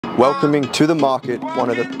Welcoming to the market one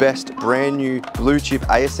of the best brand new blue chip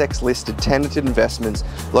ASX listed tenanted investments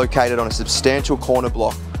located on a substantial corner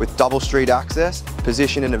block with double street access,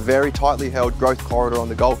 positioned in a very tightly held growth corridor on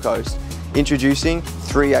the Gold Coast. Introducing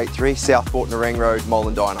 383 Southport Nerang Road,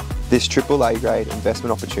 Molendinar. This AAA grade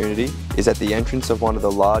investment opportunity is at the entrance of one of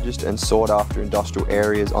the largest and sought after industrial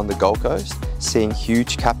areas on the Gold Coast, seeing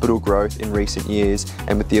huge capital growth in recent years,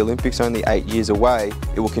 and with the Olympics only 8 years away,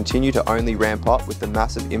 it will continue to only ramp up with the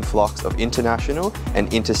massive influx of international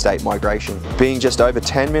and interstate migration. Being just over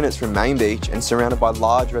 10 minutes from Main Beach and surrounded by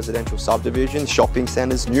large residential subdivisions, shopping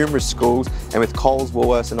centres, numerous schools, and with Coles,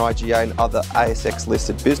 Woolworths and IGA and other ASX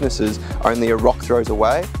listed businesses only a rock throws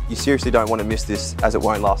away, you seriously don't want to miss this, as it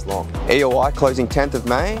won't last long. EOI closing 10th of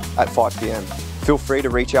May at 5 PM. Feel free to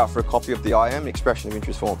reach out for a copy of the IM and expression of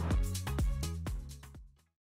interest form.